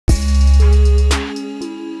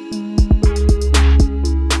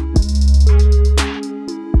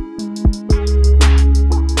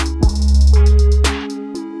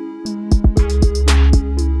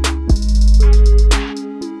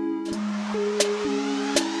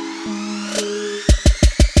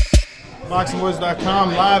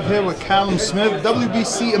ThaBoxingvoice.com, live here with Callum Smith,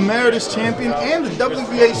 WBC Emeritus Champion and the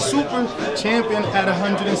WBA Super Champion at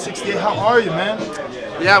 168. How are you, man?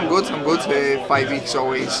 Yeah, I'm good. 5 weeks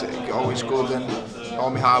always good, and all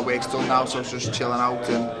my hard work's done now, so it's just chilling out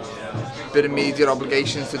and a bit of media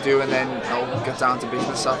obligations to do, and then get down to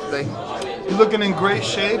business Saturday. You're looking in great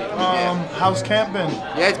shape. How's camp been?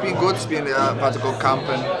 Yeah, it's been good. I've had a good camp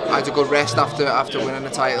and I had a good rest after winning the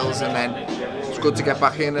titles, and then it's good to get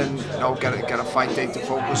back in and get a fight date to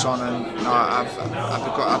focus on. And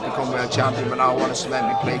I've become world champion, but now I want to cement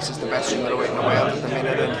my place as the best super-middleweight in the world at the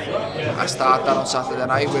minute. And I start that on Saturday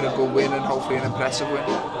night with a good win and hopefully an impressive win.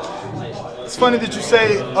 It's funny that you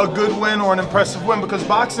say a good win or an impressive win, because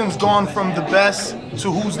boxing's gone from the best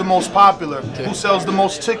to who's the most popular, who sells the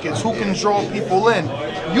most tickets, who can draw people in.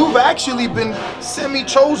 You've actually been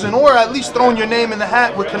semi-chosen, or at least thrown your name in the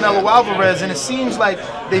hat with Canelo Alvarez, and it seems like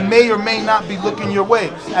they may or may not be looking your way.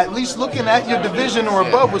 At least looking at your division or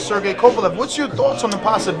above with Sergey Kovalev. What's your thoughts on the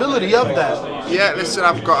possibility of that? Yeah, listen,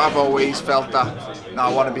 I've always felt that I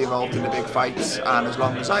want to be involved in the big fights, and as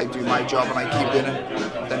long as I do my job and I keep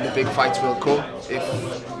winning, then the big fights will come. If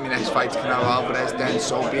my next fight's Canelo Alvarez, then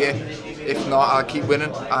so be it. If not, I'll keep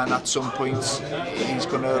winning, and at some point he's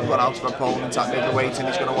going to run out of opponents at middleweight and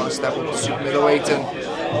he's going to want to step up to super middleweight, and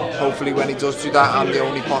hopefully when he does do that, I'm the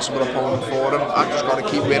only possible opponent for him. I've just got to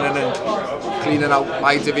keep winning and cleaning out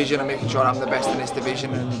my division and making sure I'm the best in this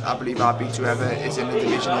division, and I believe I'll beat whoever is in the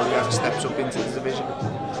division or whoever steps up into the division.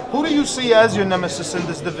 Who do you see as your nemesis in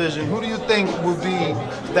this division? Who do you think will be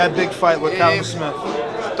that big fight with Callum Smith?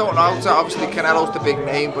 I don't know. Obviously Canelo's the big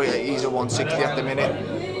name, but he's at 160 at the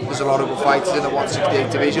minute. There's a lot of good fighters in the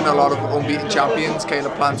 168 division, a lot of unbeaten champions.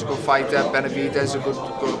 Caleb Plant's a good fighter, Benavidez a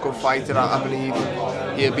good fighter. I believe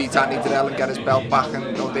he'll beat Dazn and get his belt back,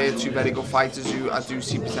 and they're two very good fighters who I do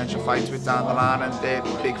see potential fights with down the line, and they're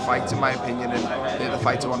big fights in my opinion, and they're the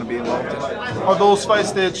fights I want to be involved in. Are those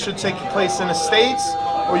fights that should take place in the States,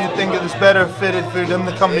 or you think it is better fitted for them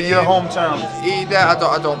to come to your hometown? Either.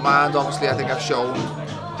 I don't mind. Obviously, I think I've shown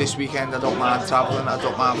this weekend I don't mind travelling, I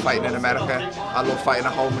don't mind fighting in America, I love fighting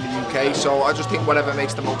at home in the UK, so I just think whatever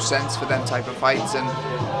makes the most sense for them type of fights, and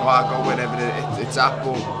I'll go wherever it's at,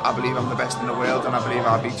 but I believe I'm the best in the world, and I believe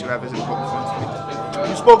I'll beat whoever's put in front of me.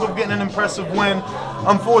 You spoke of getting an impressive win.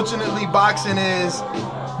 Unfortunately, boxing is,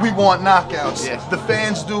 we want knockouts. Yeah. The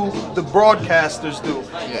fans do, the broadcasters do.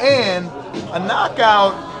 Yeah. And a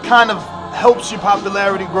knockout kind of helps your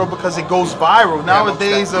popularity grow because it goes viral.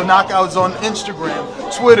 Nowadays, a knockout's on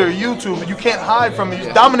Instagram, Twitter, YouTube. You can't hide from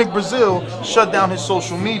it. Dominic Brazil shut down his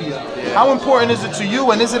social media. How important is it to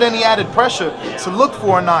you, and is it any added pressure to look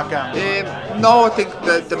for a knockout? No, I think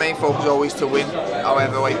the main focus is always to win,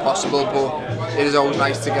 however way possible, but it is always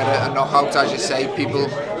nice to get a knockout. As you say, people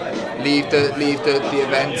leave the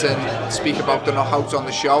event and speak about the knockouts on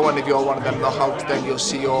the show, and if you're one of them knockouts, then you'll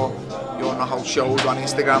see your knockout shows on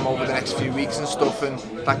Instagram over the next few weeks and stuff, and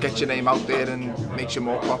that gets your name out there and makes you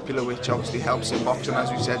more popular, which obviously helps in boxing,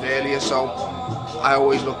 as we said earlier. So I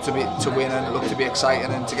always look to win and look to be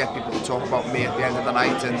exciting and to get people to talk about me at the end of the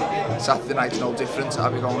night, and Saturday night's no different.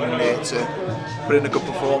 I'll be going in there to put in a good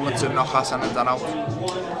performance and knock Hassan N'Dam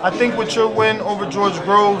out. I think with your win over George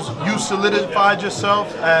Groves, you solidified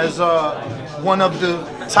yourself as one of the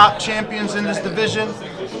top champions in this division.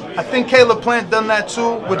 I think Caleb Plant done that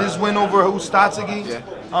too with his win over Ustatsegi. Yeah.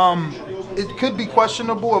 It could be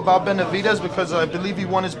questionable about Benavidez because I believe he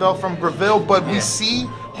won his belt from Graville, but we see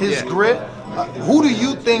his grit. Who do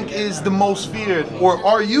you think is the most feared, or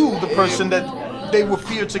are you the person that they would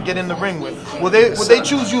fear to get in the ring with? Will they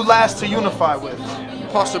choose you last to unify with?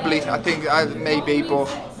 Possibly. I think maybe, but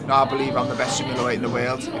I believe I'm the best super-middleweight in the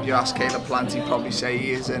world. If you ask Caleb Plant, he'd probably say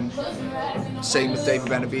he is, and same with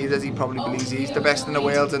David Benavidez, he probably believes he's the best in the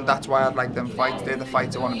world, and that's why I'd like them fights. They're the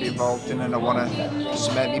fights I want to be involved in, and I want to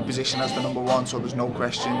cement my position as the #1, so there's no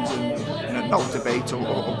questions and no debate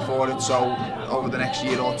up for it. So over the next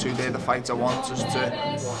year or two, they're the fights I want us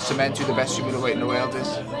to cement who the best super-middleweight in the world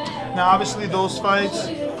is. Now obviously those fights,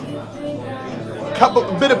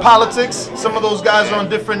 a bit of politics, some of those guys are on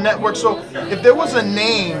different networks, so if there was a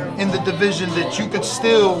name in the division that you could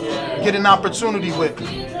still get an opportunity with,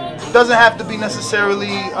 doesn't have to be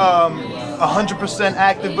necessarily 100%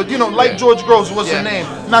 active, but like George Groves was a name.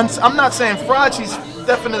 Now, I'm not saying Frachi's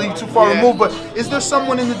definitely too far removed, but is there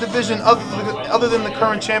someone in the division other than the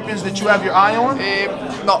current champions that you have your eye on?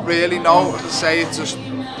 Not really, no. It's just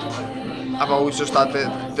I've always just had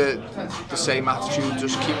the same attitude,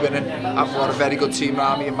 just keep winning. I've got a very good team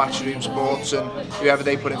around me in Matchroom Sports, and whoever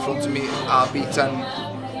they put in front of me, I'll beat, and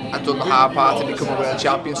I've done the hard part to become a world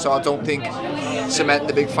champion, so I don't think cement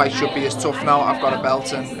the big fight should be as tough now. I've got a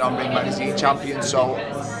belt and I'm Ring Magazine champion, so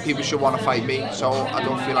people should want to fight me. So I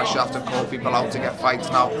don't feel I should have to call people out to get fights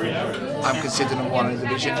now. I'm considered number one in the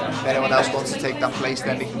division. If anyone else wants to take that place,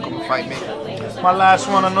 then they can come and fight me. My last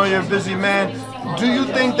one, I know you're a busy man. Do you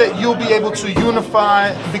think that you'll be able to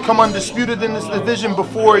unify, become undisputed in this division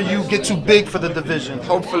before you get too big for the division?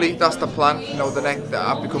 Hopefully, that's the plan. You know,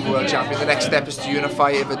 I've become world champion. The next step is to unify.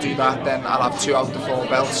 If I do that, then I'll have 2 out of the 4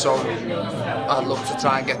 belts. So I'd look to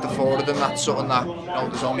try and get the 4 of them. That's something that, you know,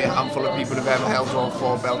 there's only a handful of people who've ever held all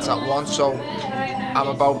 4 belts at once. So I'm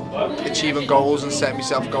about achieving goals and setting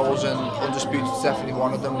myself goals, and undisputed is definitely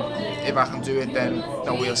one of them. If I can do it, then, you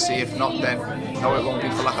know, we'll see. If not, then, you know, it won't be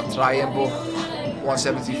for lack of trying. But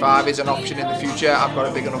 175 is an option in the future. I've got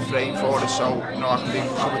a big enough frame for it, so, you know, I can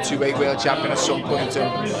become a 2-weight world champion at some point too.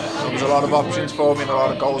 So there's a lot of options for me and a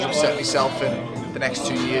lot of goals I've set myself in. The next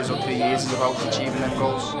 2 years or 3 years is about achieving them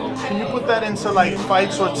goals. Can you put that into like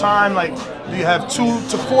fights or time? Like, do you have 2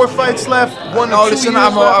 to 4 fights left? 1 no, to 2 listen,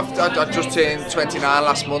 years left? I just turned 29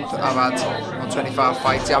 last month. I've had 25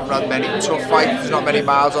 fights. I haven't had many tough fights. There's not many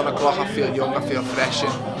miles on the clock. I feel young. I feel fresh,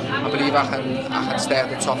 and I believe I can stay at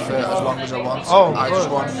the top for as long as I want.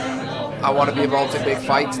 I want to be involved in big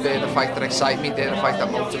fights. They're the fights that excite me. They're the fights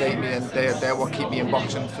that motivate me, and they're what keep me in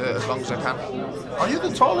boxing for as long as I can. Are you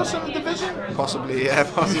the tallest in the division? Possibly, yeah,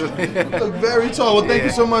 possibly. You look very tall. Well, thank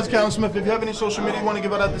you so much, Callum Smith. If you have any social media you want to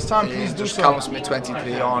give out at this time, please do so. Callum Smith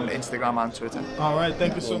 23 on Instagram and Twitter. All right,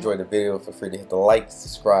 thank you so much. If you enjoyed the video, feel free to hit the like,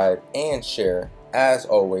 subscribe, and share. As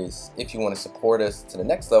always, if you want to support us to the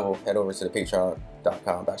next level, head over to the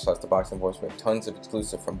patreon.com/ThaBoxingVoice. We have tons of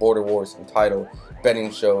exclusive from Border Wars, Entitled,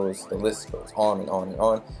 betting shows, the list goes on and on and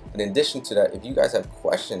on. But in addition to that, if you guys have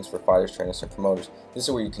questions for fighters, trainers, and promoters, this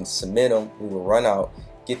is where you can submit them. We will run out,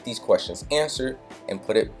 get these questions answered, and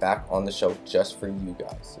put it back on the show just for you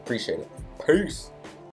guys. Appreciate it. Peace.